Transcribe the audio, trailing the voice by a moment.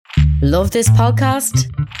Love this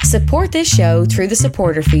podcast? Support this show through the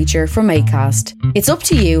supporter feature from Acast. It's up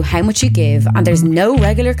to you how much you give and there's no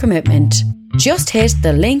regular commitment. Just hit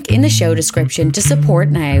the link in the show description to support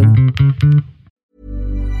now.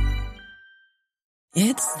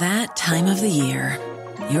 It's that time of the year.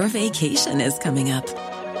 Your vacation is coming up.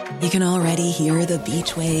 You can already hear the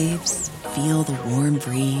beach waves, feel the warm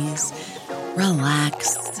breeze,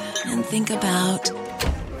 relax, and think about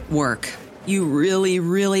work. You really,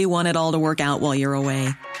 really want it all to work out while you're away.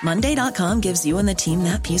 Monday.com gives you and the team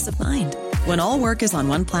that peace of mind. When all work is on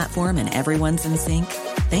one platform and everyone's in sync,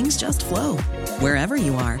 things just flow. Wherever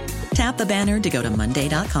you are, tap the banner to go to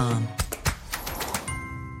Monday.com.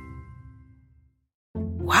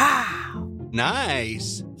 Wow.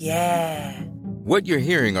 Nice. Yeah. What you're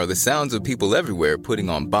hearing are the sounds of people everywhere putting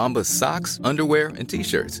on Bombas socks, underwear, and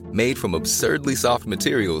T-shirts made from absurdly soft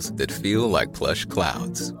materials that feel like plush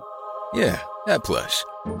clouds. Yeah, that plush.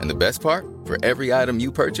 And the best part? For every item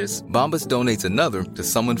you purchase, Bombas donates another to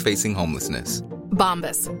someone facing homelessness.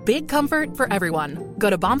 Bombas. Big comfort for everyone. Go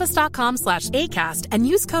to bombas.com/ACAST and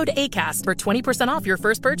use code ACAST for 20% off your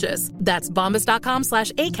first purchase. That's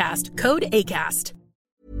bombas.com/ACAST. Code ACAST.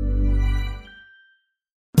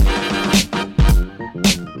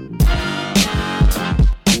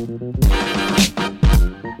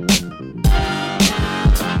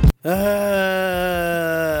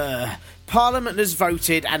 Parliament has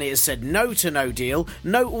voted and it has said no to no deal,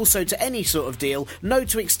 no also to any sort of deal, no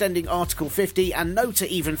to extending Article 50, and no to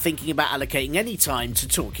even thinking about allocating any time to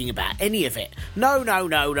talking about any of it. No, no,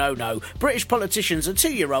 no, no, no. British politicians are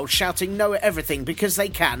 2-year-olds shouting no at everything because they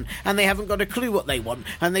can, and they haven't got a clue what they want,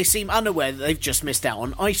 and they seem unaware that they've just missed out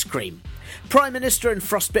on ice cream. Prime Minister and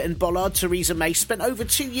frostbitten bollard Theresa May spent over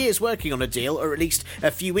 2 years working on a deal, or at least a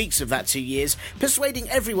few weeks of that 2 years, persuading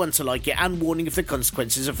everyone to like it and warning of the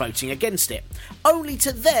consequences of voting against it. Only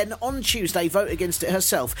to then, on Tuesday, vote against it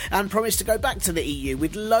herself and promise to go back to the EU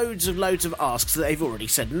with loads of asks that they've already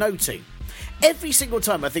said no to. Every single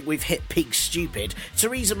time I think we've hit peak stupid,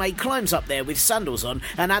 Theresa May climbs up there with sandals on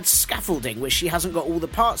and adds scaffolding which she hasn't got all the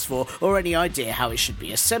parts for or any idea how it should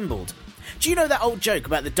be assembled. Do you know that old joke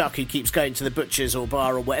about the duck who keeps going to the butcher's or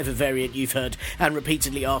bar or whatever variant you've heard and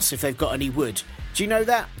repeatedly asks if they've got any wood? Do you know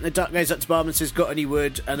that? The duck goes up to the barman and says, got any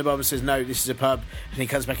wood? And the barman says, no, this is a pub. And he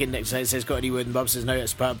comes back in next day and says, got any wood? And the barman says, no,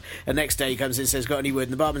 that's a pub. And next day he comes in and says, got any wood?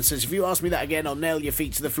 And the barman says, if you ask me that again, I'll nail your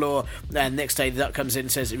feet to the floor. And next day the duck comes in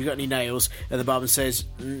and says, have you got any nails? And the barman says,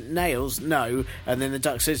 nails? No. And then the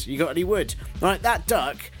duck says, you got any wood? Right, that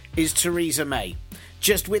duck is Theresa May.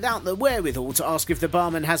 Just without the wherewithal to ask if the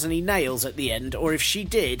barman has any nails at the end, or if she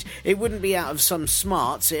did, it wouldn't be out of some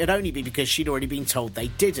smarts, it'd only be because she'd already been told they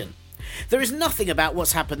didn't. There is nothing about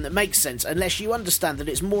what's happened that makes sense unless you understand that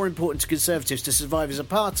it's more important to Conservatives to survive as a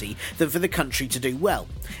party than for the country to do well.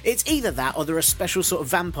 It's either that or they're a special sort of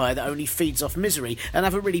vampire that only feeds off misery and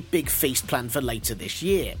have a really big feast planned for later this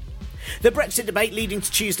year. The Brexit debate leading to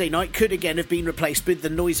Tuesday night could again have been replaced with the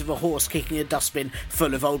noise of a horse kicking a dustbin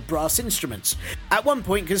full of old brass instruments. At one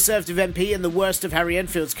point, Conservative MP and the worst of Harry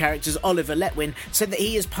Enfield's characters, Oliver Letwin, said that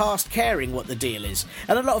he is past caring what the deal is.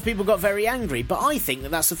 And a lot of people got very angry, but I think that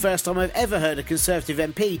that's the first time I've ever heard a Conservative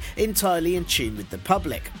MP entirely in tune with the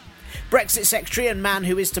public. Brexit Secretary and man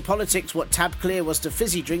who is to politics what Tab Clear was to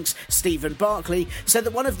fizzy drinks, Stephen Barclay, said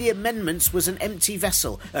that one of the amendments was an empty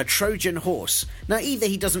vessel, a Trojan horse. Now, either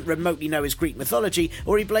he doesn't remotely know his Greek mythology,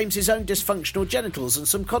 or he blames his own dysfunctional genitals and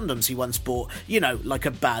some condoms he once bought, like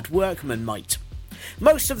a bad workman might.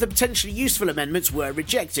 Most of the potentially useful amendments were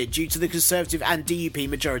rejected due to the Conservative and DUP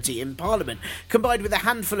majority in Parliament, combined with a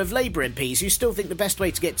handful of Labour MPs who still think the best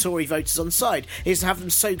way to get Tory voters on side is to have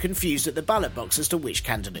them so confused at the ballot box as to which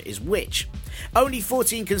candidate is which. Only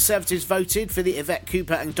 14 Conservatives voted for the Yvette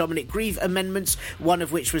Cooper and Dominic Grieve amendments, one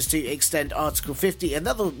of which was to extend Article 50,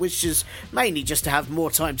 another which is mainly just to have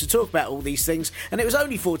more time to talk about all these things, and it was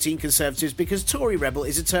only 14 Conservatives because Tory rebel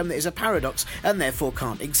is a term that is a paradox and therefore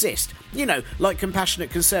can't exist. Like compassionate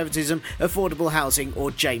conservatism, affordable housing,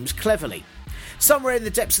 or James Cleverly. Somewhere in the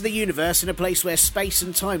depths of the universe, in a place where space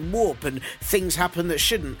and time warp and things happen that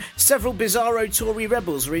shouldn't, several bizarro Tory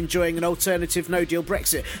rebels are enjoying an alternative no-deal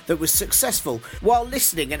Brexit that was successful, while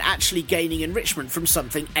listening and actually gaining enrichment from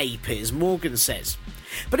something A. Piers Morgan says.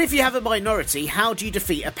 But if you have a minority, how do you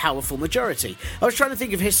defeat a powerful majority? I was trying to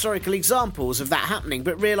think of historical examples of that happening,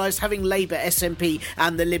 but realised having Labour SNP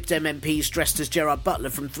and the Lib Dem MPs dressed as Gerard Butler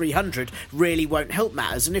from 300 really won't help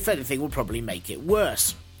matters, and if anything will probably make it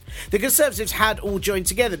worse. The Conservatives had all joined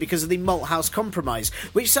together because of the Malthouse Compromise,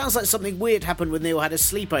 which sounds like something weird happened when they all had a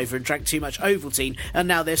sleepover and drank too much Ovaltine and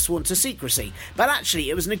now they're sworn to secrecy. But actually,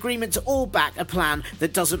 it was an agreement to all back a plan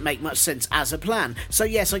that doesn't make much sense as a plan. So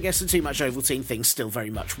yes, I guess the too much Ovaltine thing still very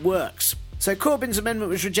much works. So Corbyn's amendment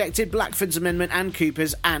was rejected, Blackford's amendment and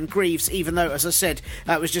Cooper's and Greaves, even though, as I said,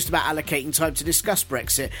 it was just about allocating time to discuss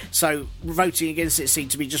Brexit, so voting against it seemed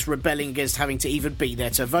to be just rebelling against having to even be there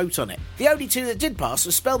to vote on it. The only two that did pass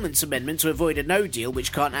were Spelman's amendment to avoid a no deal,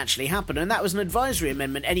 which can't actually happen, and that was an advisory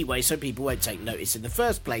amendment anyway, so people won't take notice in the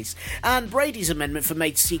first place, and Brady's amendment for May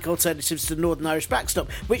to seek alternatives to the Northern Irish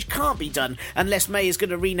backstop, which can't be done unless May is going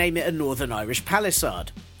to rename it a Northern Irish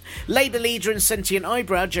Palisade. Labour leader and sentient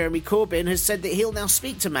eyebrow Jeremy Corbyn has said that he'll now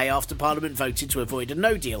speak to May after Parliament voted to avoid a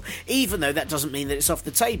no deal, even though that doesn't mean that it's off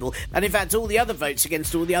the table, and in fact all the other votes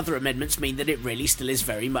against all the other amendments mean that it really still is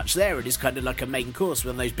very much there. It is kind of like a main course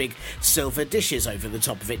with those big silver dishes over the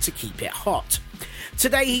top of it to keep it hot.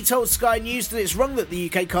 Today he told Sky News that it's wrong that the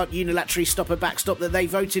UK can't unilaterally stop a backstop that they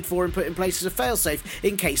voted for and put in place as a failsafe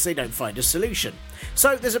in case they don't find a solution.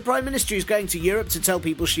 So there's a Prime Minister who's going to Europe to tell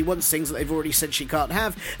people she wants things that they've already said she can't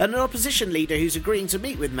have, and an opposition leader who's agreeing to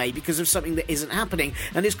meet with May because of something that isn't happening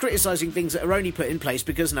and is criticising things that are only put in place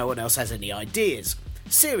because no one else has any ideas.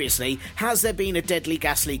 Seriously, has there been a deadly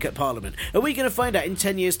gas leak at Parliament? Are we going to find out in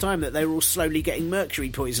 10 years' time that they were all slowly getting mercury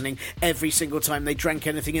poisoning every single time they drank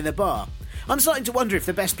anything in the bar? I'm starting to wonder if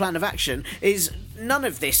the best plan of action is none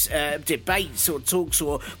of this debates or talks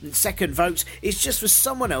or second votes. It's just for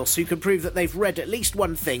someone else who can prove that they've read at least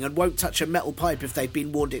one thing and won't touch a metal pipe if they've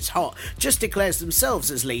been warned it's hot, just declares themselves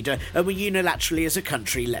as leader, and we unilaterally as a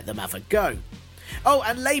country let them have a go. Oh,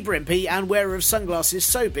 and Labour MP and wearer of sunglasses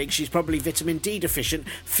so big she's probably vitamin D deficient,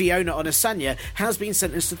 Fiona Onasanya, has been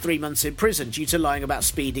sentenced to 3 months in prison due to lying about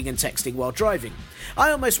speeding and texting while driving.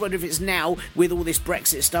 I almost wonder if it's now, with all this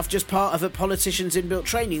Brexit stuff, just part of a politician's inbuilt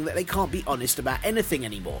training that they can't be honest about anything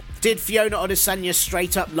anymore. Did Fiona Onasanya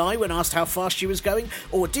straight up lie when asked how fast she was going?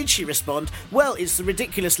 Or did she respond, well, it's the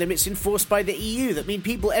ridiculous limits enforced by the EU that mean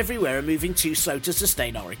people everywhere are moving too slow to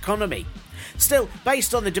sustain our economy? Still,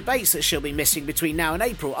 based on the debates that she'll be missing between now and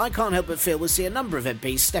April, I can't help but feel we'll see a number of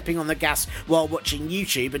MPs stepping on the gas while watching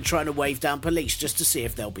YouTube and trying to wave down police just to see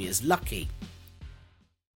if they'll be as lucky.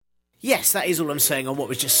 Yes, that is all I'm saying on what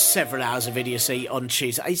was just several hours of idiocy on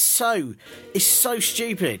Tuesday. It's so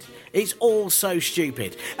stupid. It's all so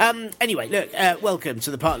stupid. Anyway, look, welcome to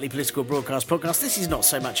the Partly Political Broadcast podcast. This is not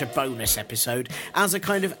so much a bonus episode as a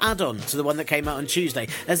kind of add-on to the one that came out on Tuesday,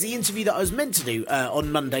 as the interview that I was meant to do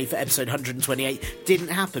on Monday for episode 128 didn't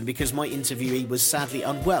happen because my interviewee was sadly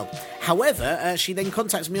unwell. However, she then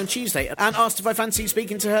contacted me on Tuesday and asked if I fancied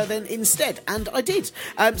speaking to her then instead, and I did.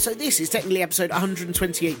 So this is technically episode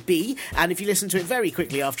 128B, and if you listen to it very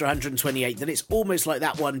quickly after 128, then it's almost like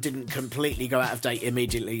that one didn't completely go out of date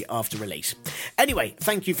immediately after release. Anyway,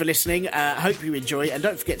 thank you for listening. Hope you enjoy, and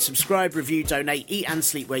don't forget to subscribe, review, donate, eat and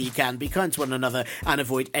sleep where you can, be kind to one another, and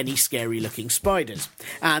avoid any scary looking spiders.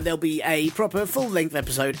 And there'll be a proper full-length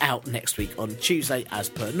episode out next week on Tuesday as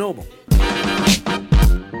per normal.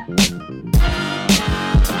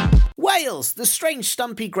 Wales, the strange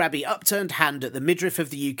stumpy grabby upturned hand at the midriff of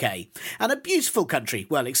the UK, and a beautiful country,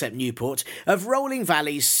 well except Newport, of rolling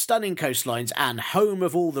valleys, stunning coastlines and home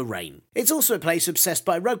of all the rain. It's also a place obsessed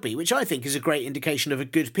by rugby, which I think is a great indication of a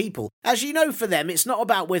good people. As you know, for them it's not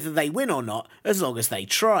about whether they win or not, as long as they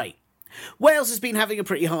try. Wales has been having a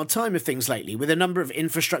pretty hard time of things lately, with a number of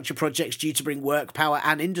infrastructure projects due to bring work, power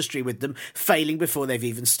and industry with them failing before they've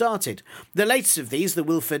even started. The latest of these, the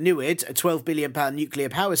Wilfa Newid, a £12 billion nuclear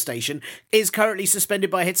power station, is currently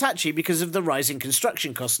suspended by Hitachi because of the rising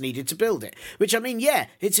construction costs needed to build it. Which, I mean, yeah,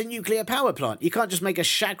 it's a nuclear power plant. You can't just make a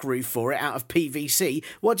shack roof for it out of PVC.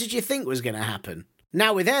 What did you think was going to happen?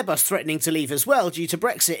 Now, with Airbus threatening to leave as well due to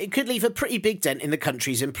Brexit, it could leave a pretty big dent in the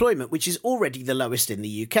country's employment, which is already the lowest in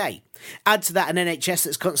the UK. Add to that an NHS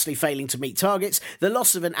that's constantly failing to meet targets, the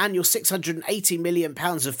loss of an annual £680 million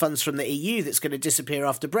of funds from the EU that's going to disappear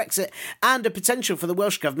after Brexit, and a potential for the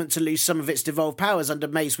Welsh Government to lose some of its devolved powers under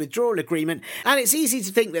May's withdrawal agreement, and it's easy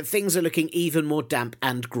to think that things are looking even more damp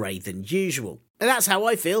and grey than usual. And that's how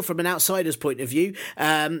I feel from an outsider's point of view,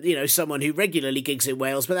 someone who regularly gigs in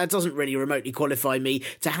Wales, but that doesn't really remotely qualify me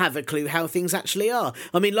to have a clue how things actually are.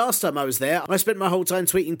 I mean, last time I was there, I spent my whole time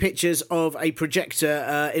tweeting pictures of a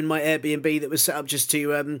projector in my Airbnb that was set up just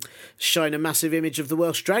to shine a massive image of the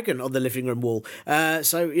Welsh Dragon on the living room wall.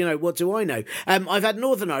 What do I know? I've had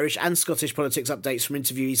Northern Irish and Scottish politics updates from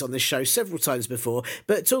interviewees on this show several times before,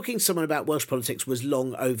 but talking to someone about Welsh politics was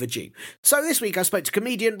long overdue. So this week I spoke to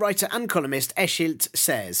comedian, writer and columnist Esh Eshilt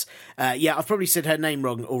says, yeah, I've probably said her name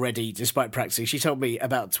wrong already, despite practicing. She told me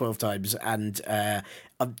about 12 times, and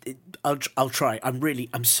I'll try.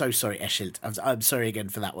 I'm so sorry, Eshilt. I'm sorry again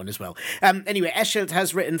for that one as well. Anyway, Eshilt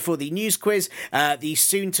has written for the News Quiz, the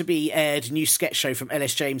soon-to-be-aired new sketch show from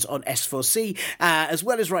LS James on S4C, as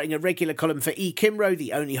well as writing a regular column for E Cymro,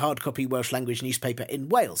 the only hard-copy Welsh language newspaper in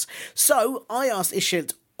Wales. So I asked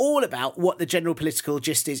Eshilt all about what the general political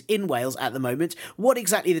gist is in Wales at the moment, what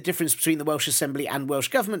exactly the difference between the Welsh Assembly and Welsh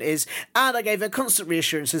Government is, and I gave her constant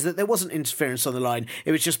reassurances that there wasn't interference on the line,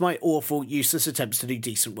 it was just my awful, useless attempts to do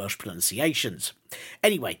decent Welsh pronunciations.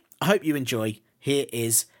 Anyway, I hope you enjoy. Here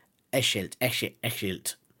is Eshilt.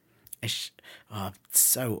 I'm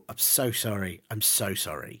so sorry. I'm so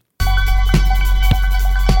sorry.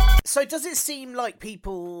 So does it seem like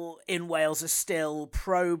people in Wales are still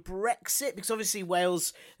pro-Brexit? Because obviously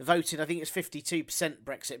Wales voted, I think it's 52%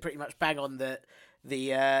 Brexit, pretty much bang on the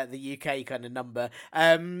UK kind of number.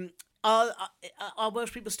 Are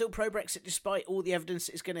Welsh people still pro-Brexit despite all the evidence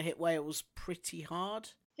it's going to hit Wales pretty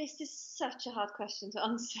hard? This is such a hard question to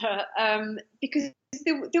answer because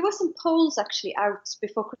there were some polls actually out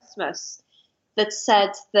before Christmas that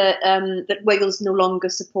said that that Wales no longer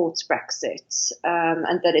supports Brexit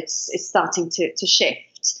and that it's starting to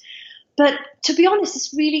shift. But to be honest,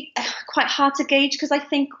 it's really quite hard to gauge because I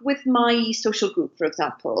think with my social group, for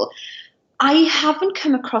example, I haven't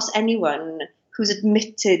come across anyone who's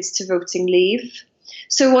admitted to voting Leave.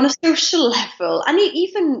 So on a social level, and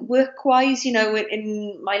even work-wise, you know,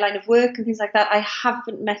 in my line of work and things like that, I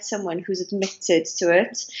haven't met someone who's admitted to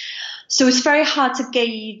it. So it's very hard to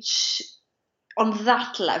gauge on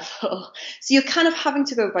that level. So you're kind of having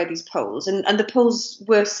to go by these polls. And the polls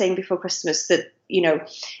were saying before Christmas that, you know,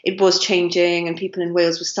 it was changing and people in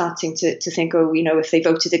Wales were starting to think, oh, you know, if they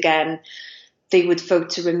voted again, they would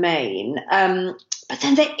vote to remain. But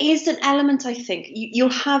then there is an element, I think,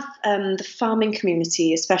 you'll have the farming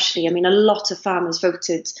community especially. I mean, a lot of farmers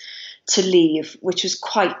voted to leave, which was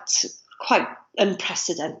quite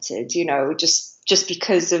unprecedented, you know, just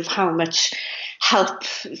because of how much help,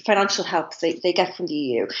 financial help they get from the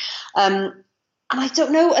EU. And I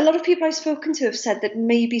don't know, a lot of people I've spoken to have said that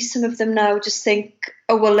maybe some of them now just think,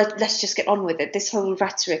 oh, well, let's just get on with it. This whole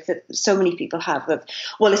rhetoric that so many people have of,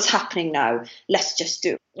 well, it's happening now, let's just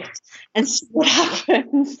do it and see what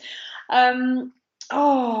happens.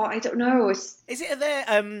 I don't know.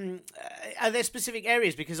 Are there specific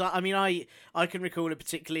areas? Because I can recall a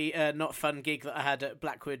particularly not fun gig that I had at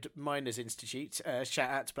Blackwood Miners Institute. Shout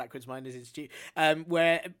out to Blackwood's Miners Institute,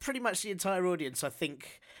 where pretty much the entire audience, I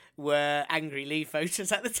think, were angry Leave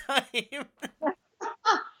voters at the time. It's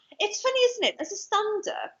funny, isn't it? As a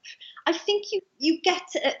stand-up, I think you get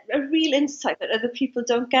a real insight that other people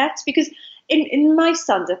don't get, because in my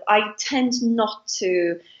stand-up, I tend not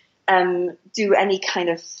to do any kind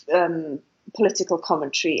of political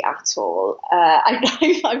commentary at all. I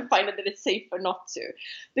find that it's safer not to.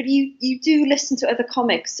 But you do listen to other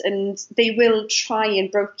comics and they will try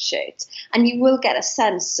and broach it. And you will get a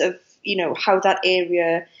sense of, you know, how that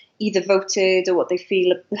area either voted or what they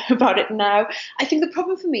feel about it now. I think the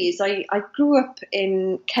problem for me is I grew up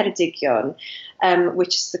in Ceredigion,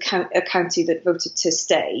 which is a county that voted to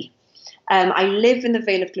stay. I live in the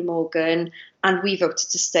Vale of Glamorgan, and we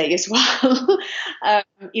voted to stay as well.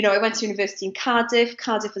 You know, I went to university in Cardiff.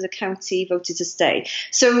 Cardiff as a county voted to stay.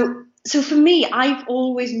 So for me, I've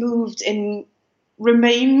always moved in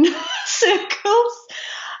Remain circles.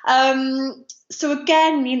 So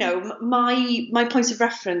again, you know, my points of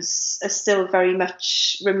reference are still very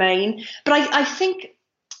much Remain. But I think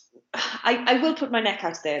I will put my neck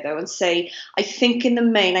out there, though, and say I think in the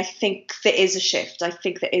main, I think there is a shift. I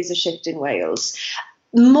think there is a shift in Wales.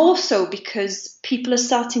 More so because people are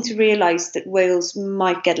starting to realise that Wales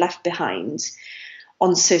might get left behind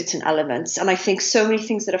on certain elements. And I think so many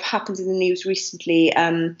things that have happened in the news recently,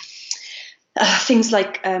 things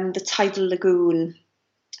like the Tidal Lagoon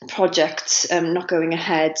project not going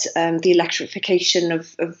ahead, the electrification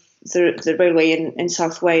of the railway in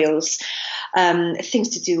South Wales, things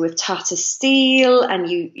to do with Tata Steel, and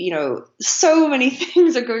you know, so many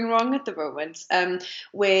things are going wrong at the moment,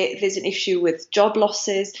 where there's an issue with job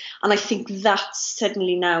losses, and I think that's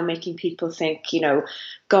suddenly now making people think, you know,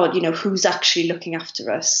 God, you know, who's actually looking after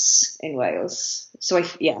us in Wales? So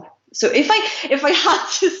So if I had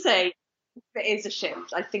to say there is a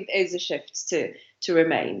shift, I think there is a shift to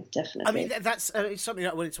remain, definitely. I mean, that's something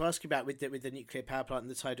I wanted to ask you about with the nuclear power plant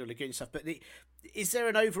and the tidal lagoon stuff. But is there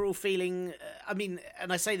an overall feeling? I mean,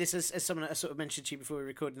 and I say this as someone I sort of mentioned to you before we were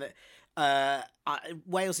recording, that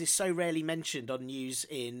Wales is so rarely mentioned on news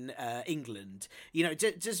in England. You know,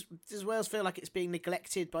 does Wales feel like it's being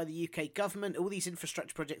neglected by the UK government? All these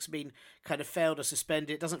infrastructure projects have been kind of failed or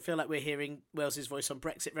suspended. It doesn't feel like we're hearing Wales's voice on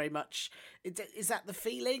Brexit very much. Is that the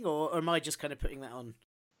feeling, or am I just kind of putting that on?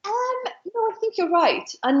 No, I think you're right,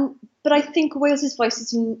 but I think Wales's voice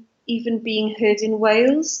isn't even being heard in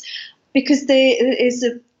Wales, because there is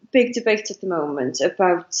a big debate at the moment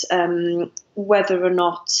about whether or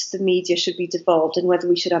not the media should be devolved and whether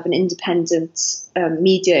we should have an independent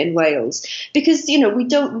media in Wales, because we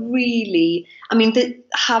don't really,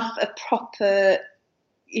 have a proper,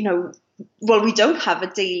 well, we don't have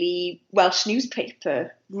a daily Welsh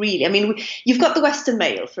newspaper, really. I mean, you've got the Western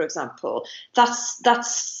Mail, for example.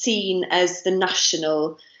 That's seen as the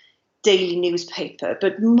national daily newspaper,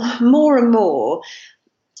 but more and more,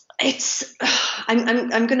 it's.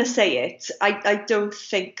 I'm going to say it. I don't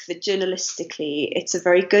think that journalistically it's a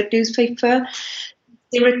very good newspaper.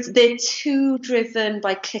 They're too driven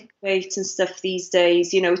by clickbait and stuff these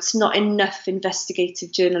days. It's not enough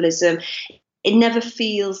investigative journalism. It never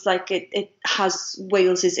feels like it has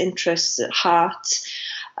Wales's interests at heart.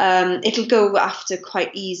 It'll go after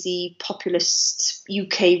quite easy populist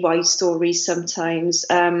UK-wide stories sometimes.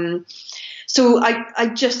 So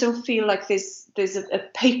I just don't feel like there's a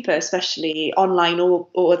paper, especially online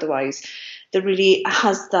or otherwise, that really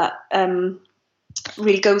has that,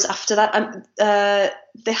 really goes after that.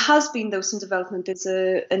 There has been, though, some development. There's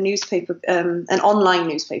a newspaper, an online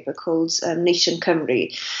newspaper called Nation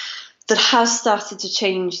Cymru, that has started to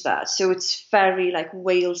change that. So it's very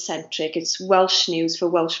Wales centric. It's Welsh news for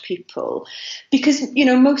Welsh people, because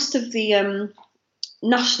most of the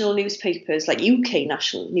national newspapers, like UK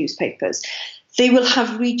national newspapers, they will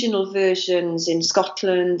have regional versions in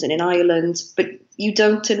Scotland and in Ireland, but you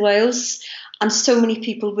don't in Wales. And so many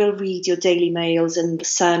people will read your Daily Mails and the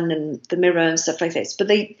Sun and the Mirror and stuff like this,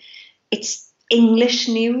 but it's English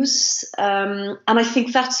news, and I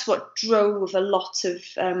think that's what drove a lot of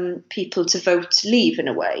people to vote Leave in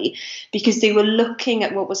a way, because they were looking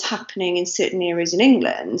at what was happening in certain areas in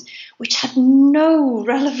England, which had no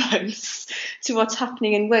relevance to what's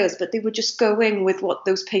happening in Wales, but they were just going with what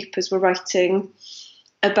those papers were writing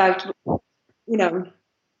about,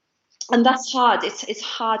 and that's hard. It's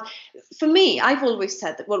hard. For me, I've always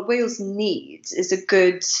said that what Wales needs is a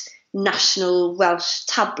good national Welsh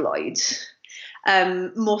tabloid.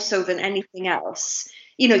 More so than anything else,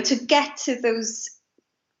 to get to those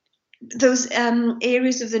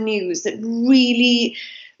areas of the news that really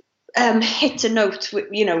hit a note with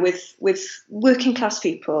working class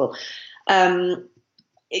people.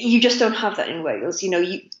 You just don't have that in Wales.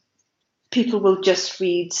 People will just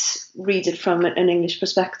read it from an English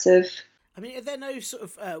perspective. I mean, are there no sort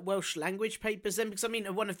of Welsh language papers then? Because,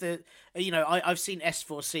 one of the, I've seen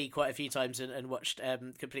S4C quite a few times and watched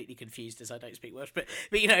Completely Confused, as I don't speak Welsh. But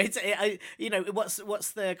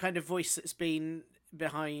what's the kind of voice that's been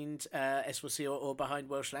behind S4C or behind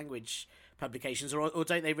Welsh language publications, or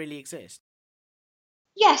don't they really exist?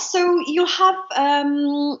 Yes, so you'll have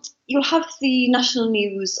the national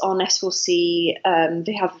news on S4C.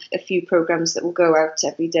 They have a few programmes that will go out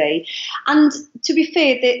every day, and to be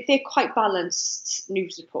fair, they're quite balanced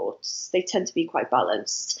news reports. They tend to be quite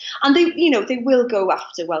balanced, and they will go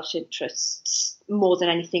after Welsh interests more than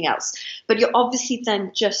anything else. But you're obviously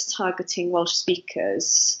then just targeting Welsh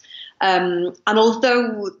speakers, and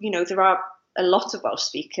although there are a lot of Welsh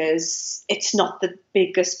speakers, it's not the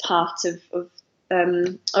biggest part of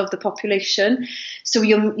the population, so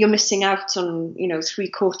you're missing out on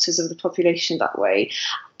 3/4 of the population that way.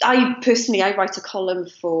 I personally write a column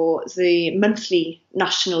for the monthly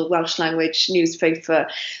national Welsh language newspaper,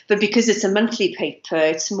 but because it's a monthly paper,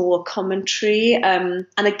 it's more commentary, and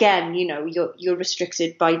again, you're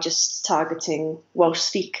restricted by just targeting Welsh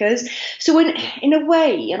speakers. So in a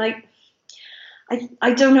way, and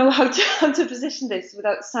I don't know how to position this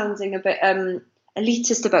without sounding a bit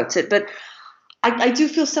elitist about it, but I do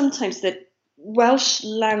feel sometimes that Welsh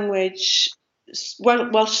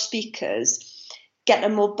speakers get a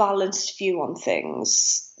more balanced view on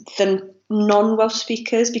things than non-Welsh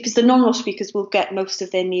speakers, because the non-Welsh speakers will get most of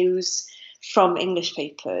their news from English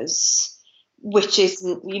papers, which is,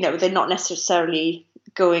 they're not necessarily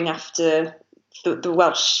going after the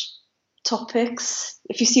Welsh topics,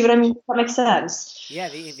 if you see what I mean. Does that make sense? Yeah,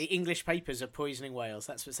 the English papers are poisoning Wales.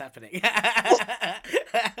 That's what's happening. That's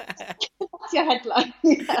your headline.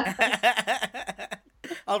 Yeah.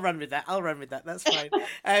 I'll run with that. That's fine.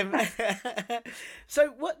 So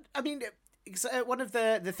what I mean. One of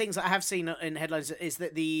the things that I have seen in headlines is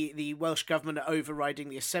that the Welsh Government are overriding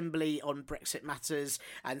the Assembly on Brexit matters,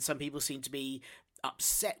 and some people seem to be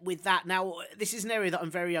upset with that. Now, this is an area that I'm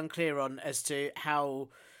very unclear on as to how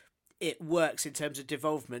it works in terms of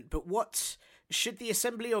devolvement, but what should the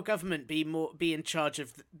Assembly or government be in charge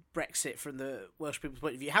of Brexit from the Welsh people's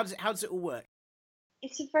point of view? How does it all work?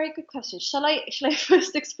 It's a very good question. Shall I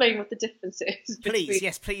first explain what the difference is? Please,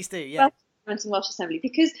 yes, please do. Yeah. Welsh Government and Welsh Assembly,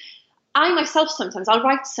 because I myself sometimes I'll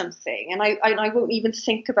write something and I won't even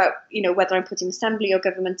think about whether I'm putting Assembly or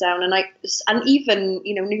government down, and even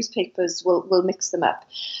newspapers will mix them up.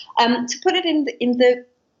 To put it in the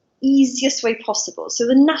easiest way possible, so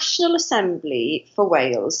the National Assembly for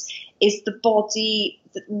Wales is the body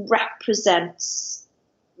that represents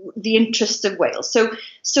the interest of Wales. So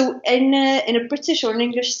in a British or an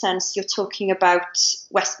English sense, you're talking about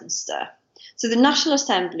Westminster. So the National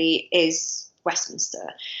Assembly is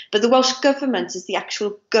Westminster, but the Welsh Government is the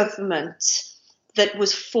actual government that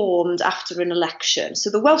was formed after an election.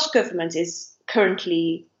 So the Welsh Government is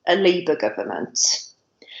currently a Labour government.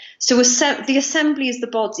 So the Assembly is the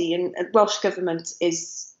body, and Welsh Government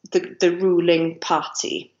is the ruling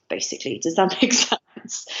party, basically. Does that make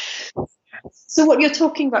sense? So what you're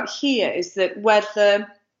talking about here is that whether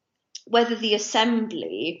the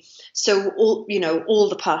Assembly, so all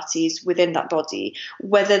the parties within that body,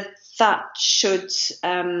 whether that should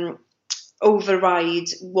override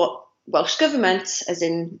what Welsh Government, as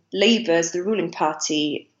in Labour, as the ruling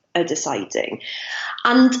party, are deciding.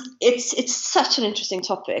 And it's such an interesting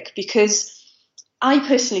topic, because I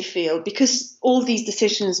personally feel, because all these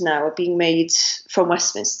decisions now are being made from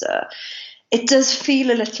Westminster, it does feel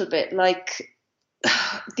a little bit like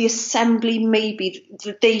the Assembly, maybe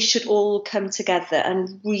they should all come together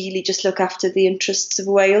and really just look after the interests of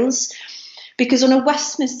Wales. Because on a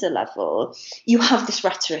Westminster level, you have this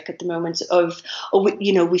rhetoric at the moment of,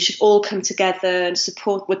 we should all come together and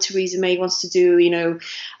support what Theresa May wants to do,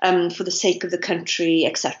 for the sake of the country,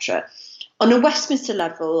 etc. On a Westminster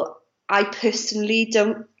level, I personally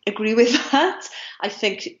don't agree with that. I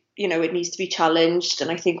think, it needs to be challenged,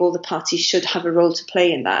 and I think all the parties should have a role to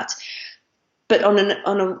play in that. But on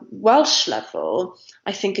a Welsh level,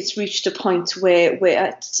 I think it's reached a point where we're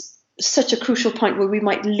at such a crucial point where we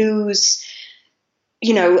might lose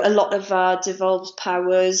a lot of our devolved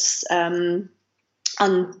powers, and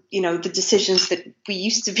the decisions that we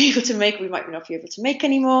used to be able to make, we might not be able to make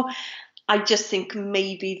anymore. I just think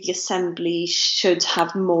maybe the Assembly should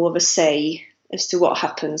have more of a say as to what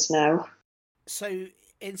happens now. So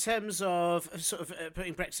in terms of sort of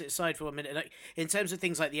putting Brexit aside for 1 minute, like in terms of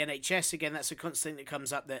things like the NHS, again, that's a constant thing that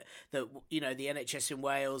comes up, that the NHS in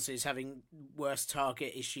Wales is having worse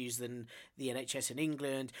target issues than the NHS in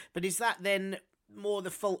England. But is that then more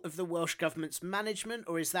the fault of the Welsh Government's management,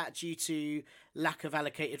 or is that due to lack of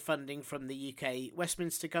allocated funding from the UK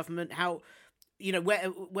Westminster Government? How,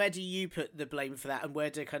 where do you put the blame for that, and where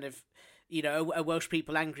do kind of, are Welsh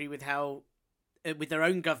people angry with how, with their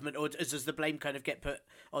own government, or does the blame kind of get put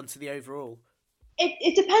onto the overall?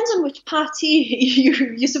 It depends on which party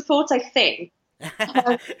you support, I think.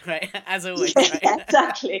 Right, as always. Yeah, right?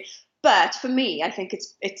 Exactly. But for me, I think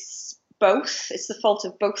it's both. It's the fault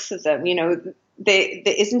of both of them. There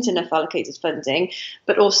isn't enough allocated funding,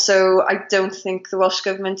 but also I don't think the Welsh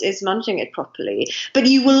Government is managing it properly. But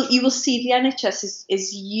you will see the NHS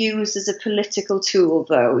is used as a political tool,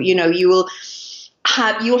 though. You'll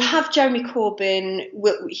have Jeremy Corbyn.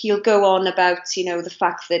 He'll go on about the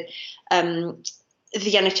fact that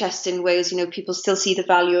the NHS in Wales, people still see the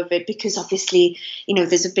value of it because obviously,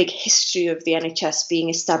 there's a big history of the NHS being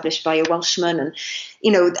established by a Welshman, and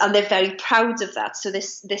and they're very proud of that. So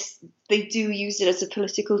this they do use it as a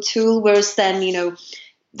political tool, whereas then,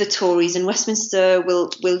 the Tories in Westminster will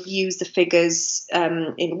use the figures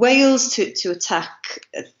in Wales to attack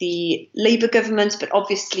the Labour government, but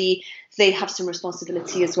obviously they have some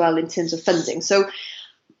responsibility as well in terms of funding. So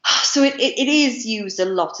it is used a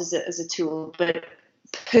lot as a tool, but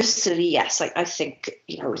personally, yes, I think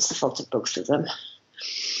it's the fault of both of them.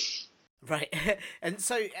 Right, and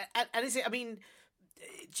so and is it? I mean,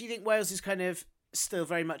 do you think Wales is kind of still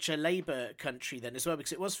very much a Labour country then as well,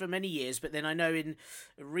 because it was for many years, but then I know in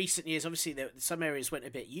recent years obviously some areas went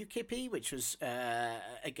a bit UKIP-y, which was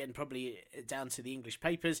again probably down to the English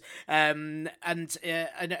papers, and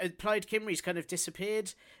Plaid Cymru's kind of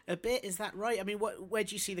disappeared a bit. Is that right? I mean, where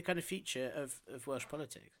do you see the kind of future of Welsh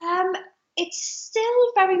politics? It's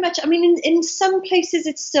still very much, in some places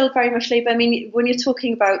it's still very much Labour. When you're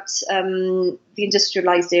talking about the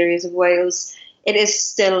industrialised areas of Wales, it is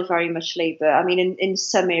still very much Labour. I mean, in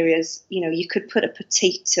some areas, you could put a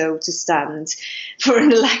potato to stand for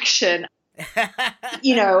an election,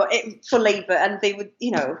 for Labour, and they would,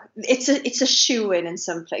 it's a shoo-in in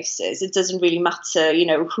some places. It doesn't really matter,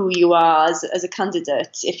 who you are as a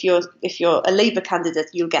candidate. If you're a Labour candidate,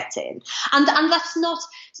 you'll get in. And that's not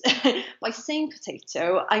by saying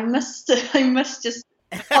potato. I must just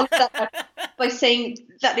by saying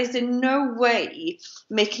that is in no way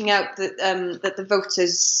making out that the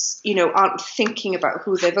voters, aren't thinking about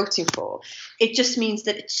who they're voting for. It just means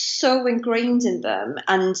that it's so ingrained in them,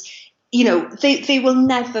 and they will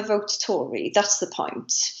never vote Tory. That's the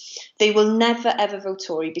point. They will never ever vote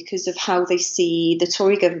Tory because of how they see the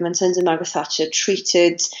Tory government under Margaret Thatcher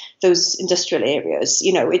treated those industrial areas.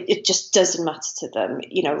 It just doesn't matter to them.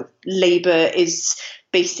 Labour is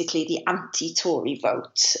basically the anti-Tory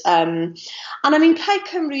vote. And I mean, Plaid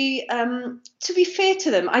Cymru, to be fair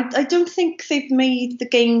to them, I don't think they've made the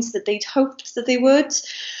gains that they'd hoped that they would.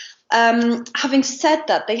 Having said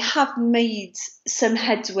that, they have made some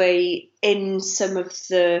headway in some of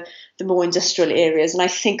the more industrial areas. And I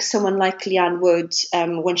think someone like Leanne Wood,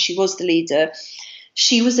 when she was the leader,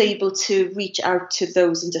 she was able to reach out to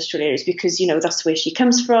those industrial areas because, that's where she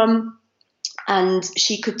comes from. And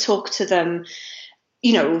she could talk to them,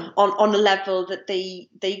 on a level that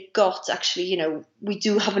they got, actually, we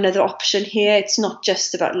do have another option here. It's not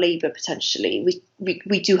just about Labour, potentially.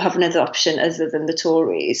 We do have another option other than the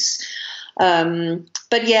Tories.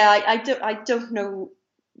 But yeah, I don't know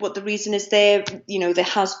what the reason is there. There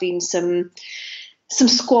has been some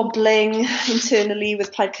squabbling internally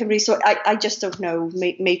with Plaid Cymru, so I just don't know.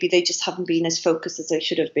 Maybe they just haven't been as focused as they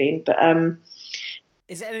should have been. But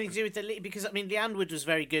is it anything to do with the... Because, I mean, Leanne Wood was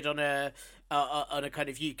very good on a kind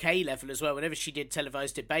of UK level as well. Whenever she did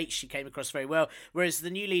televised debates, she came across very well. Whereas the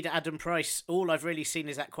new leader, Adam Price, all I've really seen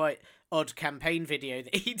is that quite odd campaign video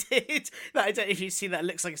that he did. I don't know if you've seen that. It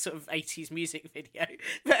looks like a sort of 80s music video.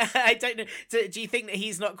 But I don't know. Do you think that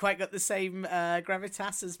he's not quite got the same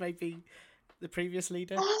gravitas as maybe the previous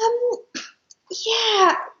leader?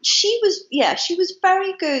 Yeah, she was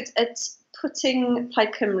very good at putting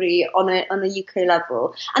Plaid Cymru on a UK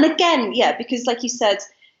level. And again, because like you said,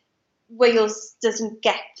 Wales doesn't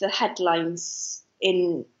get the headlines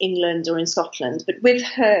in England or in Scotland, but with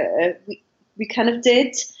her, we kind of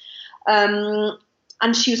did.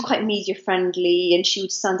 And she was quite media friendly, and she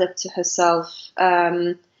would stand up to herself.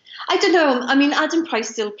 I don't know. I mean, Adam Price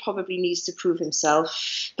still probably needs to prove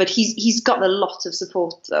himself, but he's got a lot of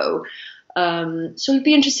support though. So it'd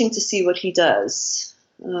be interesting to see what he does.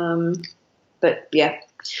 But yeah.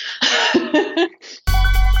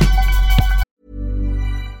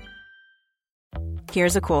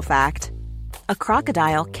 Here's a cool fact. A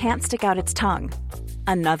crocodile can't stick out its tongue.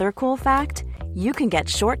 Another cool fact, you can get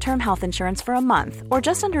short-term health insurance for a month or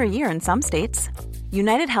just under a year in some states.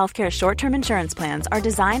 United Healthcare short-term insurance plans are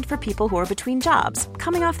designed for people who are between jobs,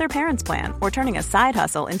 coming off their parents' plan, or turning a side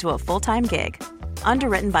hustle into a full-time gig.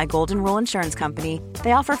 Underwritten by Golden Rule Insurance Company,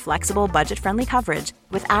 they offer flexible, budget-friendly coverage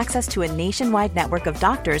with access to a nationwide network of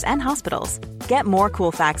doctors and hospitals. Get more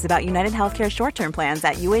cool facts about United Healthcare short-term plans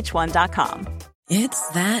at uh1.com. It's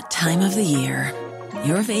that time of the year.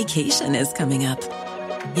 Your vacation is coming up.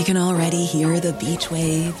 You can already hear the beach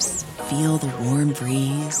waves, feel the warm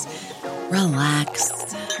breeze,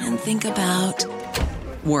 relax, and think about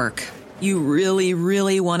work. You really,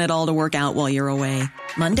 really want it all to work out while you're away.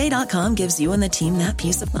 Monday.com gives you and the team that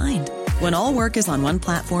peace of mind. When all work is on one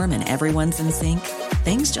platform and everyone's in sync,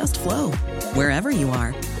 things just flow. Wherever you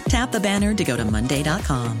are, tap the banner to go to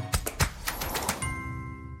Monday.com.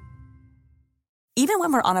 Even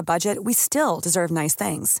when we're on a budget, we still deserve nice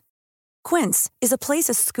things. Quince is a place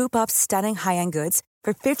to scoop up stunning high-end goods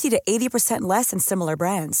for 50 to 80% less than similar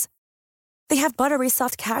brands. They have buttery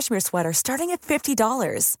soft cashmere sweaters starting at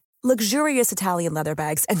 $50, luxurious Italian leather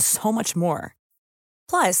bags, and so much more.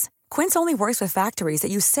 Plus, Quince only works with factories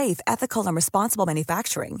that use safe, ethical, and responsible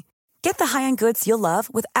manufacturing. Get the high-end goods you'll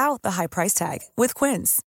love without the high price tag with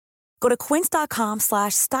Quince. Go to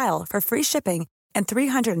quince.com/style for free shipping and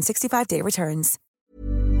 365-day returns.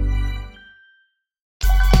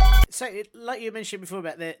 So, like you mentioned before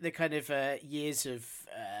about the kind of years of,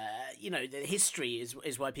 the history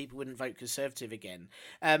is why people wouldn't vote Conservative again.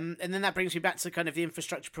 And then that brings me back to kind of the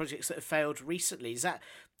infrastructure projects that have failed recently.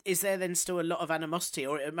 Is there then still a lot of animosity,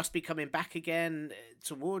 or it must be coming back again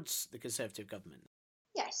towards the Conservative government?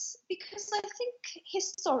 Yes, because I think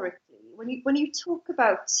historically, when you talk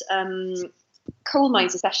about coal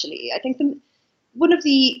mines especially, I think one of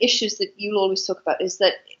the issues that you'll always talk about is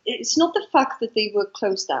that it's not the fact that they were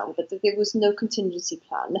closed down, but that there was no contingency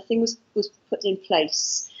plan. Nothing was put in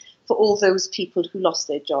place for all those people who lost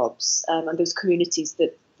their jobs and those communities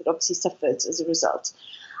that obviously suffered as a result.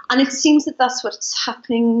 And it seems that that's what's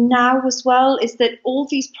happening now as well, is that all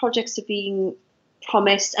these projects are being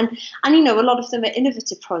promised. And you know, a lot of them are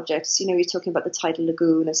innovative projects. You know, you're talking about the tidal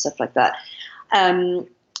lagoon and stuff like that. And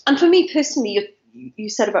for me personally, you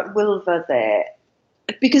said about Wilva there,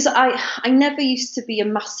 because I never used to be a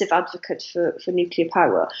massive advocate for nuclear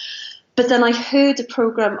power. But then I heard a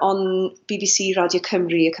programme on BBC Radio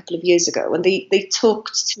Cymru a couple of years ago, and they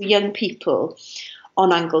talked to young people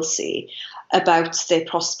on Anglesey about their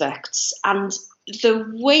prospects, and the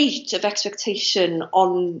weight of expectation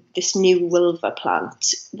on this new Wilva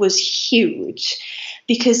plant was huge,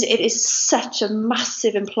 because it is such a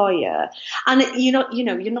massive employer, and you're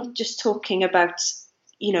not just talking about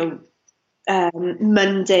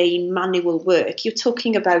mundane manual work. You're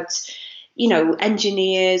talking about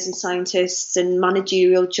engineers and scientists and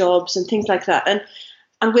managerial jobs and things like that,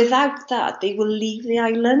 and without that they will leave the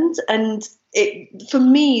island. And for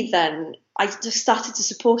me then, I just started to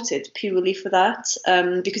support it purely for that,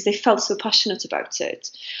 because they felt so passionate about it.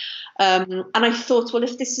 And I thought, well,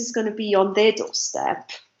 if this is going to be on their doorstep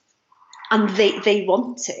and they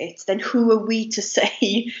want it, then who are we to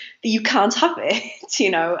say that you can't have it,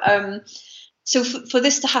 So for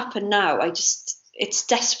this to happen now, it's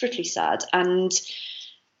desperately sad, and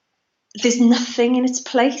there's nothing in its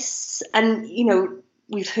place. And,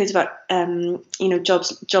 we've heard about,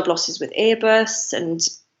 job losses with Airbus, and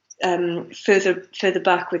further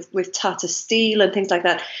back with Tata Steel and things like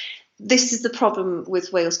that. This is the problem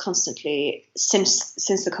with Wales constantly since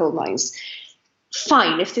the coal mines.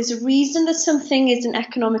 Fine, if there's a reason that something isn't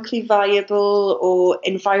economically viable or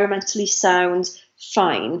environmentally sound,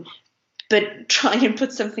 fine. But try and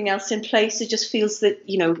put something else in place. It just feels that,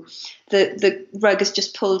 the rug is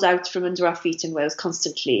just pulled out from under our feet in Wales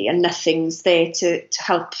constantly, and nothing's there to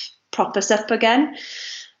help prop us up again.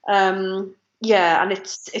 And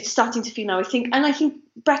it's starting to feel now, I think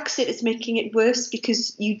Brexit is making it worse,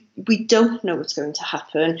 because we don't know what's going to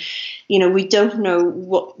happen. We don't know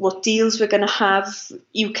what deals we're going to have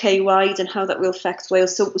UK-wide and how that will affect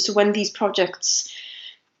Wales. So when these projects,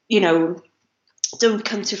 don't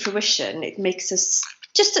come to fruition, it makes us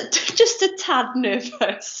just a tad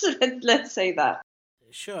nervous. Let's say that.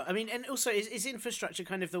 Sure. I mean, and also, is infrastructure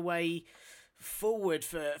kind of the way forward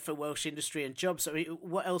for Welsh industry and jobs? I mean,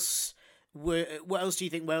 what else do you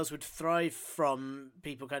think Wales would thrive from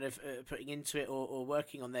people kind of putting into it or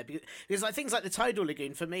working on there? Because like things like the tidal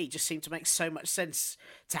lagoon for me just seem to make so much sense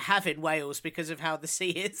to have in Wales because of how the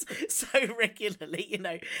sea is so regularly.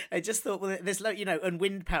 I just thought, well, there's and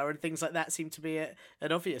wind power and things like that seem to be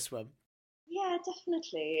an obvious one. Yeah,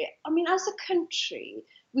 definitely. I mean, as a country,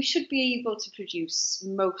 we should be able to produce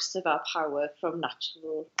most of our power from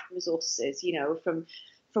natural resources. From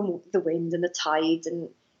the wind and the tide, and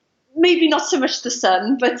maybe not so much the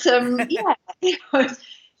sun, but and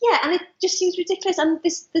it just seems ridiculous. And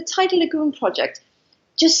the tidal lagoon project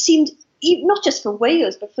just seemed, not just for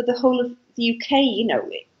Wales but for the whole of the UK.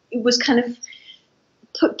 It was kind of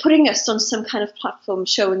putting us on some kind of platform,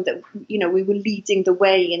 showing that we were leading the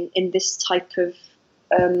way in this type of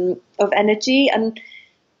energy. And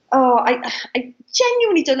I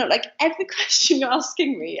genuinely don't know. Like, every question you're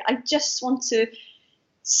asking me, I just want to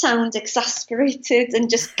sound exasperated and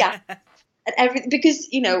just gasp at everything, because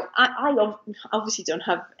I obviously don't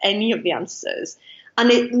have any of the answers,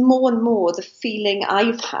 and more and more the feeling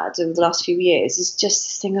I've had over the last few years is just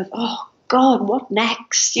this thing of, oh God, what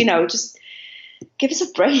next? Just give us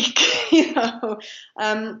a break.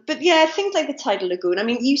 But yeah, things like the tidal lagoon. I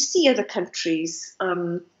mean, you see other countries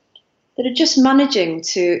that are just managing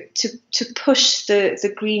to push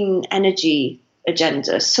the green energy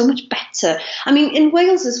agenda so much better. I mean, in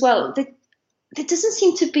Wales as well, there doesn't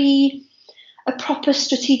seem to be a proper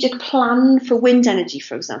strategic plan for wind energy,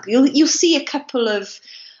 for example. You'll see a couple of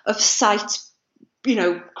sites,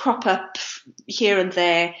 crop up here and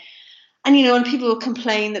there, and people will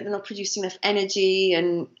complain that they're not producing enough energy,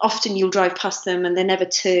 and often you'll drive past them and they're never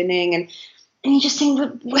turning, and you just think,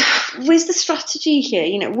 where's the strategy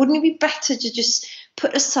here? Wouldn't it be better to just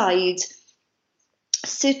put aside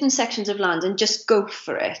certain sections of land and just go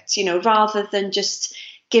for it, rather than just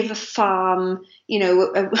give a farm,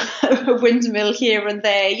 a windmill here and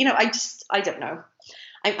there. I don't know.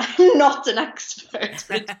 I'm not an expert,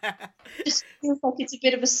 but it just feels like it's a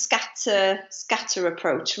bit of a scatter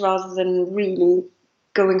approach rather than really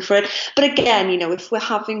going for it. But again, if we're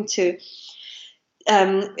having to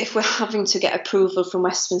get approval from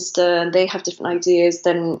Westminster and they have different ideas,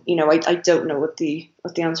 then I don't know what the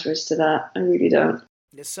answer is to that. I really don't.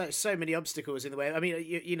 There's so many obstacles in the way. I mean,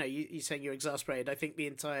 you're saying you're exasperated. I think the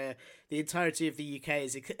entirety of the UK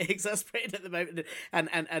is exasperated at the moment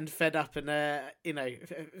and fed up, and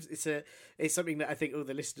it's something that I think all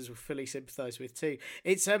the listeners will fully sympathise with too.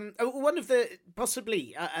 It's one of the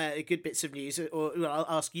possibly good bits of news, or I'll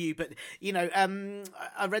ask you, but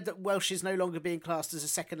I read that Welsh is no longer being classed as a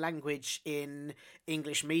second language in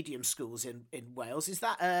English medium schools in Wales. Is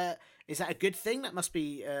that a good thing? That must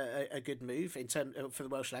be a good move in terms for the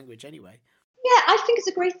Welsh language, anyway. Yeah, I think it's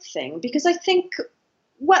a great thing, because I think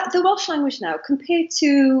the Welsh language now, compared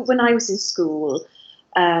to when I was in school,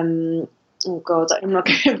 oh God, I'm not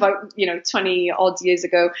going about 20 odd years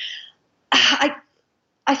ago.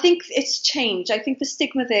 I think it's changed. I think the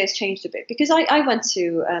stigma there has changed a bit, because I went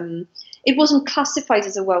to. It wasn't classified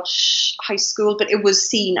as a Welsh high school, but it was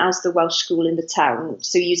seen as the Welsh school in the town.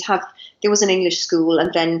 So there was an English school,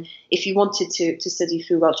 and then if you wanted to study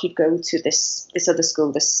through Welsh, you'd go to this other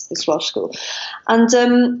school, this Welsh school. And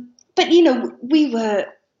but we were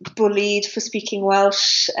bullied for speaking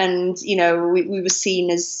Welsh, and we were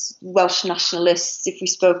seen as Welsh nationalists if we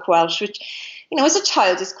spoke Welsh, which as a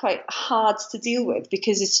child is quite hard to deal with,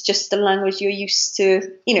 because it's just the language you're used to,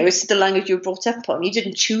 it's the language you were brought up on. You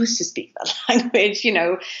didn't choose to speak that language,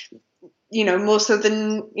 more so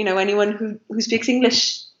than, anyone who speaks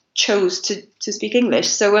English chose to speak English.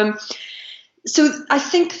 So I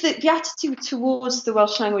think that the attitude towards the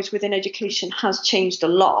Welsh language within education has changed a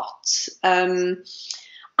lot. And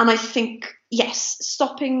I think, yes,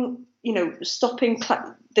 stopping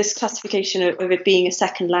this classification of it being a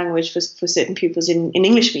second language for certain pupils in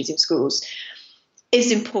English medium schools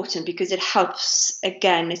is important, because it helps,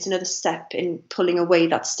 again, it's another step in pulling away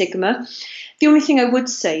that stigma. The only thing I would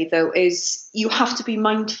say, though, is you have to be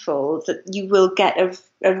mindful that you will get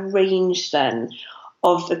a range then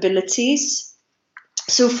of abilities.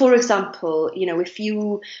 So, for example, if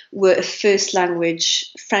you were a first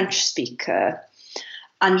language French speaker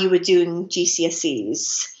and you were doing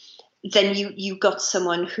GCSEs, then you got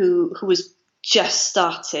someone who was just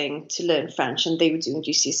starting to learn French and they were doing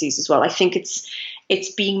GCSEs as well. I think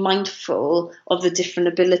it's being mindful of the different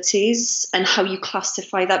abilities and how you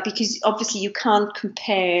classify that, because obviously you can't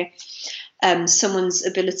compare someone's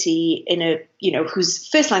ability who's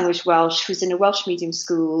first language Welsh, who's in a Welsh medium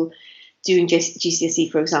school doing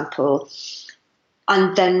GCSE, for example,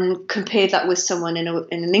 and then compare that with someone in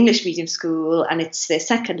an English medium school and it's their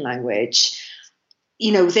second language.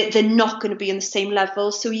 They're not going to be on the same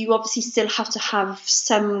level. So you obviously still have to have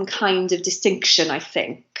some kind of distinction, I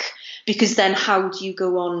think, because then how do you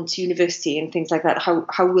go on to university and things like that?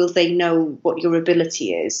 How will they know what your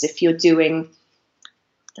ability is if you're doing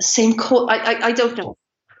the same course? I don't know.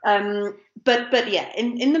 But yeah,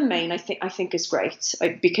 in the main, I think it's great,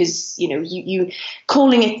 because you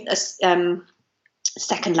calling it a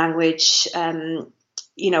second language, I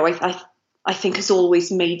think has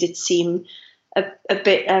always made it seem a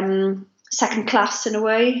bit second class in a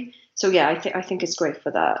way. So yeah, I think it's great for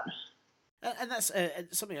that. And that's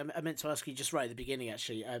something I meant to ask you just right at the beginning,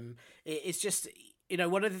 actually. It's just,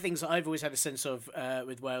 one of the things that I've always had a sense of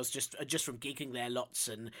with Wales, just from geeking there lots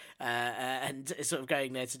and sort of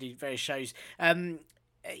going there to do various shows. There's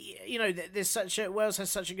Wales has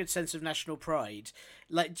such a good sense of national pride.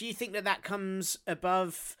 Like, do you think that comes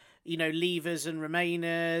above, Leavers and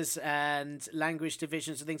Remainers and language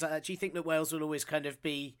divisions and things like that? Do you think that Wales will always kind of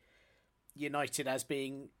be united as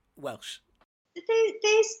being Welsh?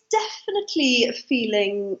 There's definitely a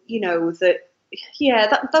feeling, that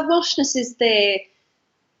Welshness is there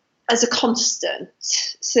as a constant,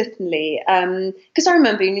 certainly. Because I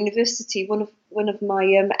remember in university, one of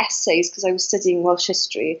my essays, because I was studying Welsh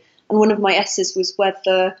history, and one of my essays was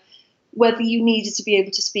whether you needed to be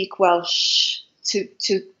able to speak Welsh to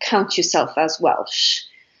count yourself as Welsh.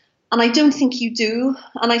 And I don't think you do.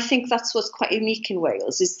 And I think that's what's quite unique in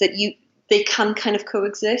Wales, is that they can kind of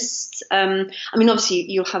coexist. Obviously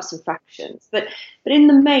you'll have some fractions, but in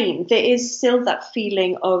the main, there is still that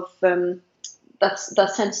feeling of that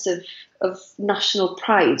sense of national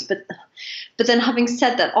pride. But then, having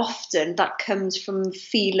said that, often that comes from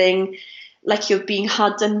feeling like you're being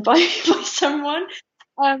hard done by someone.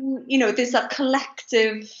 There's that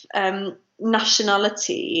collective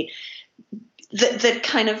nationality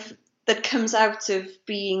that comes out of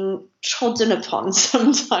being trodden upon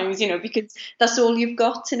sometimes, because that's all you've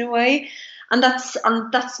got in a way, and that's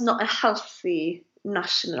not a healthy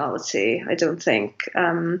nationality, I don't think.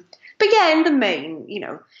 But yeah, in the main,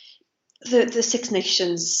 the Six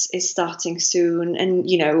Nations is starting soon, and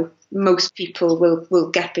most people will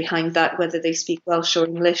get behind that, whether they speak Welsh or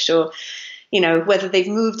English or whether they've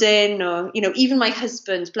moved in or, even my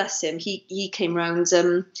husband, bless him, he came round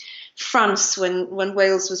France when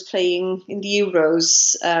Wales was playing in the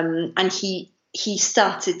Euros, and he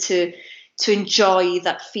started to enjoy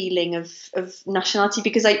that feeling of nationality,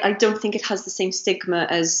 because I don't think it has the same stigma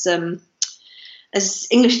as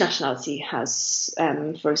English nationality has,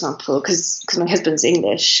 for example, because my husband's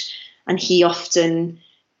English, and he often,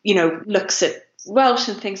 looks at Welsh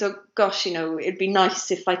and thinks, oh gosh, it'd be nice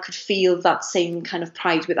if I could feel that same kind of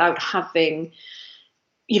pride without having,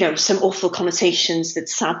 some awful connotations that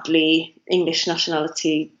sadly English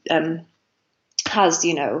nationality has.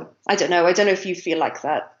 I don't know if you feel like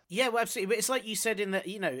that. Yeah, well, absolutely. But it's like you said in that,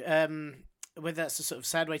 whether that's a sort of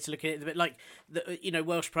sad way to look at it, but like,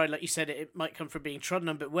 Welsh pride, like you said, it might come from being trodden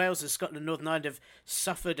on, but Wales and Scotland and Northern Ireland have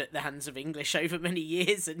suffered at the hands of English over many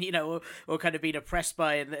years, and, or kind of been oppressed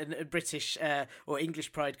by, and British or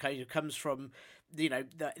English pride kind of comes from,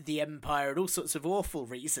 the empire and all sorts of awful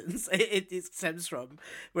reasons it stems from.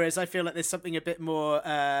 Whereas I feel like there's something a bit more,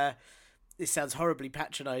 this sounds horribly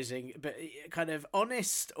patronising, but kind of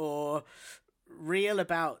honest or real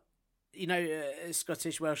about,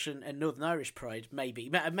 Scottish, Welsh, and Northern Irish pride.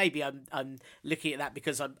 Maybe I'm looking at that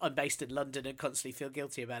because I'm based in London and constantly feel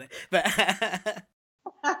guilty about it. But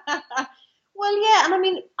well, yeah, and I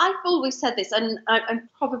mean, I've always said this, and I'm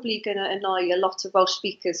probably going to annoy a lot of Welsh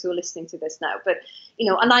speakers who are listening to this now. But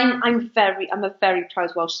and I'm a very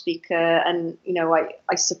proud Welsh speaker, and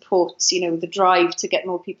I support the drive to get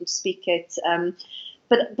more people to speak it.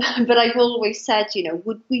 But I've always said,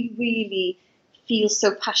 would we really feel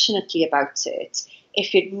so passionately about it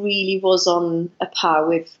if it really was on a par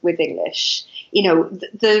with English?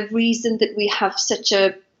 The reason that we have such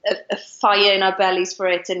a fire in our bellies for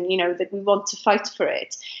it, and that we want to fight for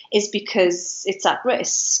it, is because it's at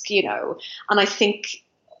risk. And I think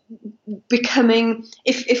becoming,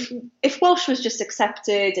 if Welsh was just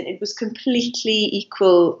accepted and it was completely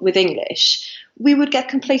equal with English, we would get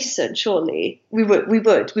complacent. Surely we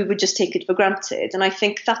would just take it for granted. And I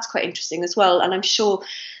think that's quite interesting as well. And I'm sure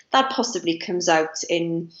that possibly comes out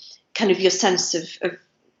in kind of your sense of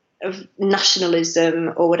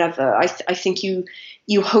nationalism or whatever. I think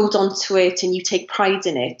you hold on to it and you take pride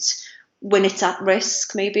in it when it's at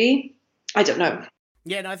risk. Maybe, I don't know.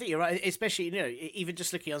 Yeah, no, I think you're right. Especially, even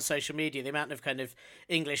just looking on social media, the amount of kind of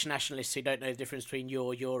English nationalists who don't know the difference between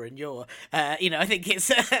your, and your. I think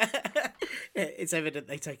it's it's evident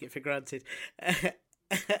they take it for granted.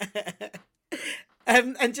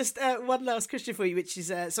 And just one last question for you, which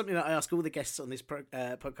is something that I ask all the guests on this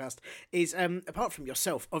podcast, is apart from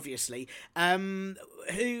yourself, obviously,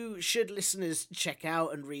 who should listeners check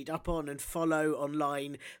out and read up on and follow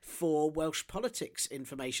online for Welsh politics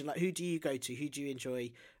information? Like, who do you go to? Who do you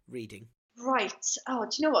enjoy reading? Right. Oh,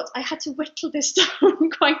 do you know what? I had to whittle this down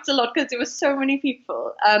quite a lot because there were so many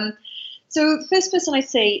people. So the first person I'd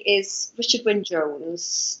say is Richard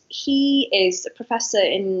Wyn-Jones. He is a professor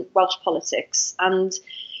in Welsh politics, and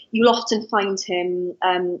you'll often find him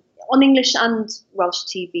on English and Welsh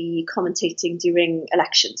TV commentating during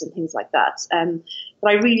elections and things like that.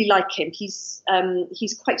 But I really like him. He's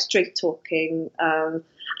quite straight talking,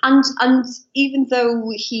 and even though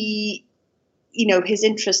he, his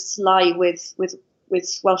interests lie with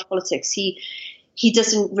Welsh politics, he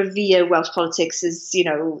doesn't revere Welsh politics as,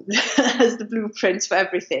 as the blueprint for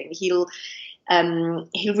everything. He'll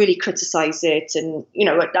really criticise it, and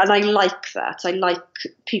I like that. I like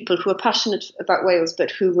people who are passionate about Wales,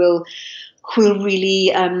 but who will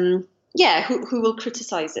really, who will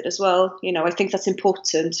criticise it as well. I think that's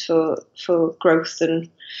important for growth and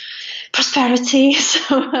prosperity.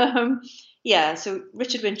 So so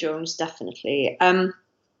Richard Wyn-Jones, definitely.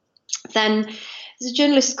 Then there's a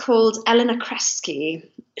journalist called Eleanor Kresge.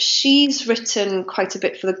 She's written quite a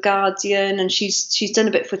bit for The Guardian, and she's done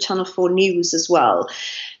a bit for Channel 4 News as well.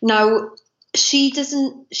 Now,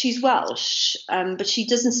 she's Welsh, but she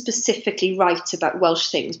doesn't specifically write about Welsh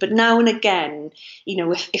things. But now and again,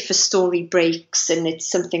 if a story breaks and it's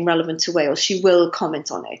something relevant to Wales, she will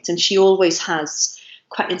comment on it. And she always has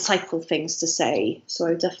quite insightful things to say. So I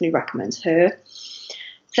would definitely recommend her.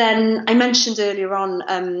 Then I mentioned earlier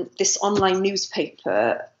on this online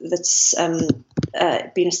newspaper that's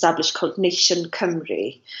been established called Nation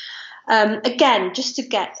Cymru. Again, just to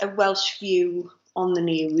get a Welsh view on the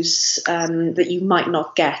news that you might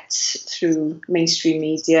not get through mainstream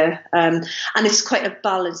media. And it's quite a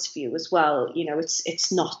balanced view as well.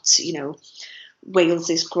 It's not, Wales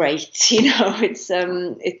is great.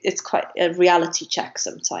 It's quite a reality check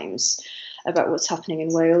sometimes about what's happening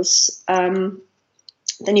in Wales.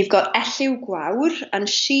 Then you've got Elliw Gwawr, and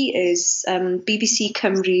she is BBC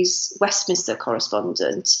Cymru's Westminster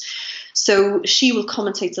correspondent. So she will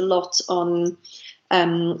commentate a lot on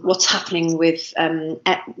what's happening with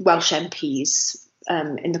Welsh MPs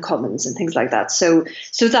in the Commons and things like that. So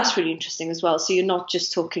that's really interesting as well. So you're not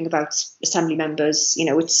just talking about Assembly members,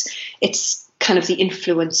 it's kind of the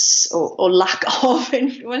influence or lack of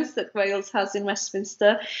influence that Wales has in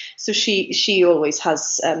Westminster. So she always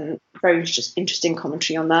has very interesting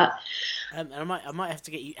commentary on that. And I might have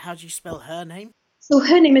to get you. How do you spell her name? So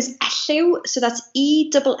her name is Elliw. So that's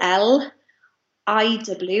ELLIW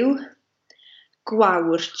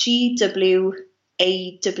Gwawr,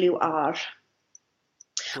 GWAWR.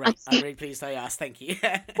 Great. I'm really pleased I asked. Thank you.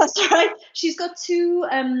 That's right. She's got two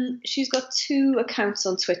accounts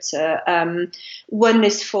on Twitter. One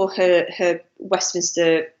is for her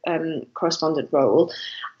Westminster correspondent role,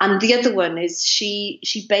 and the other one is she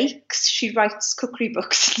bakes. She writes cookery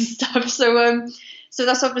books and stuff. So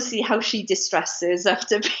that's obviously how she distresses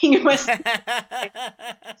after being in Westminster.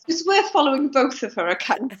 It's worth following both of her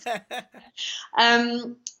accounts.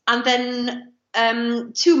 And then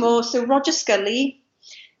two more. So Roger Scully.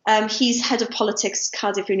 He's head of politics at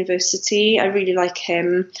Cardiff University. I really like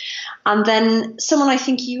him. And then someone I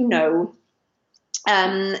think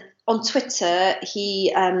on Twitter,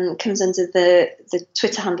 he comes under the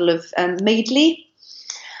Twitter handle of Maidley.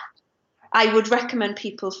 I would recommend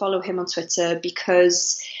people follow him on Twitter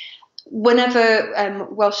because whenever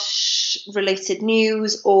Welsh-related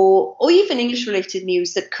news or even English-related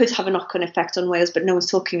news that could have a knock-on effect on Wales, but no one's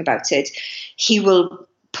talking about it, he will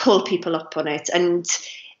pull people up on it. And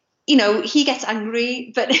he gets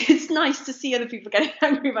angry, but it's nice to see other people getting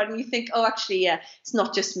angry about it. And you think, oh, actually, yeah, it's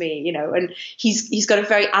not just me, And he's got a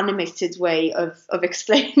very animated way of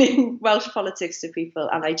explaining Welsh politics to people,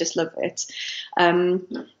 and I just love it.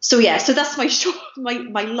 So that's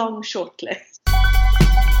my long short list.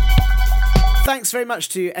 Thanks very much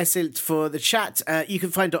to Esilt for the chat. You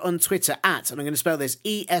can find her on Twitter at, and I'm going to spell this,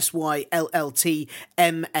 ESYLLTMAIR,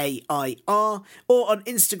 or on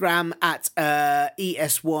Instagram at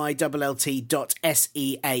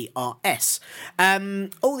ESYLLT.SEARS.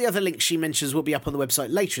 All the other links she mentions will be up on the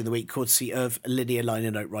website later in the week, courtesy of linear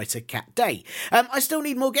liner note writer Kat Day. I still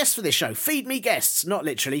need more guests for this show. Feed me guests, not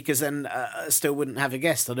literally, because then I still wouldn't have a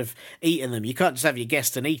guest. I'd have eaten them. You can't just have your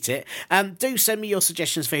guest and eat it. Do send me your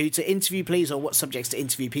suggestions for who to interview, please, or what subjects to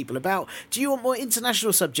interview people about. Do you want more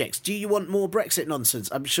international subjects? Do you want more Brexit nonsense?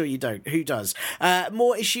 I'm sure you don't. Who does?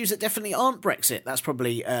 More issues that definitely aren't Brexit. That's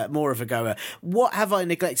probably more of a goer. What have I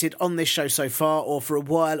neglected on this show so far, or for a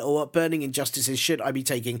while, or what burning injustices should I be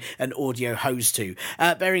taking an audio hose to?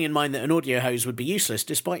 Bearing in mind that an audio hose would be useless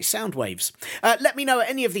despite sound waves. Let me know at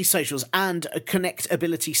any of these socials and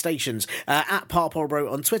connectability stations, at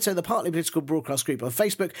Parpolbro on Twitter, the Partly Political Broadcast group on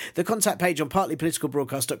Facebook, the contact page on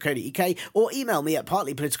partlypoliticalbroadcast.co.uk, or email me at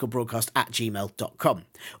partlypoliticalbroadcast@gmail.com.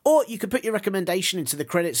 Or you could put your recommendation into the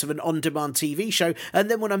credits of an on-demand TV show, and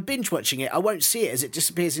then when I'm binge-watching it, I won't see it as it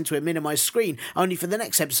disappears into a minimised screen, only for the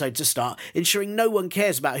next episode to start, ensuring no one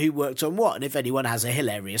cares about who worked on what and if anyone has a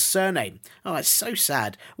hilarious surname. Oh, it's so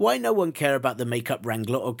sad. Why no one care about the makeup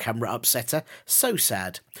wrangler or camera upsetter? So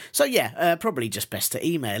sad. So yeah, probably just best to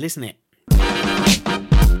email, isn't it?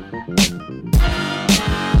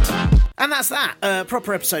 And that's that.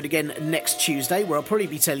 Proper episode again next Tuesday, where I'll probably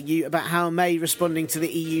be telling you about how May, responding to the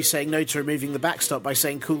EU saying no to removing the backstop by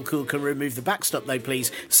saying cool can remove the backstop though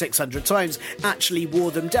please 600 times, actually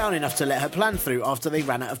wore them down enough to let her plan through after they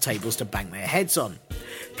ran out of tables to bang their heads on.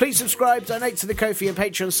 Please subscribe, donate to the Ko-fi and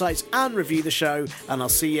Patreon sites, and review the show, and I'll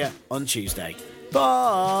see you on Tuesday.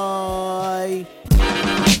 Bye!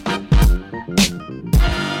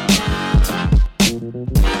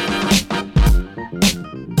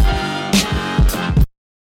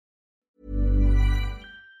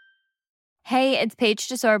 Hey, it's Paige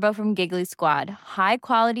DeSorbo from Giggly Squad. High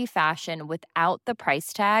quality fashion without the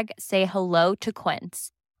price tag. Say hello to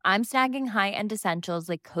Quince. I'm snagging high-end essentials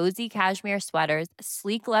like cozy cashmere sweaters,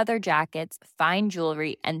 sleek leather jackets, fine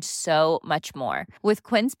jewelry, and so much more. With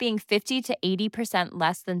Quince being 50 to 80%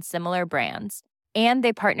 less than similar brands. And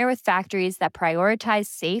they partner with factories that prioritize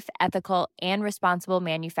safe, ethical, and responsible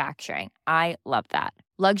manufacturing. I love that.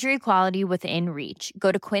 Luxury quality within reach.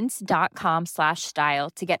 Go to quince.com/style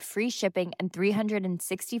to get free shipping and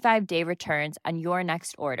 365-day returns on your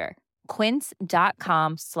next order.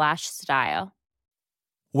 Quince.com/style.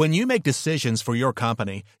 When you make decisions for your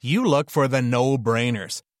company, you look for the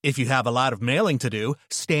no-brainers. If you have a lot of mailing to do,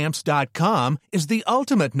 Stamps.com is the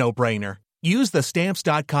ultimate no-brainer. Use the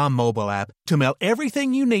Stamps.com mobile app to mail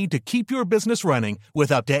everything you need to keep your business running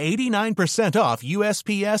with up to 89% off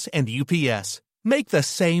USPS and UPS. Make the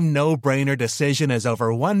same no-brainer decision as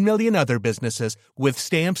over 1 million other businesses with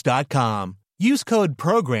Stamps.com. Use code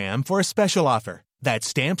PROGRAM for a special offer. That's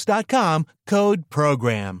Stamps.com, code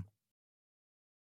PROGRAM.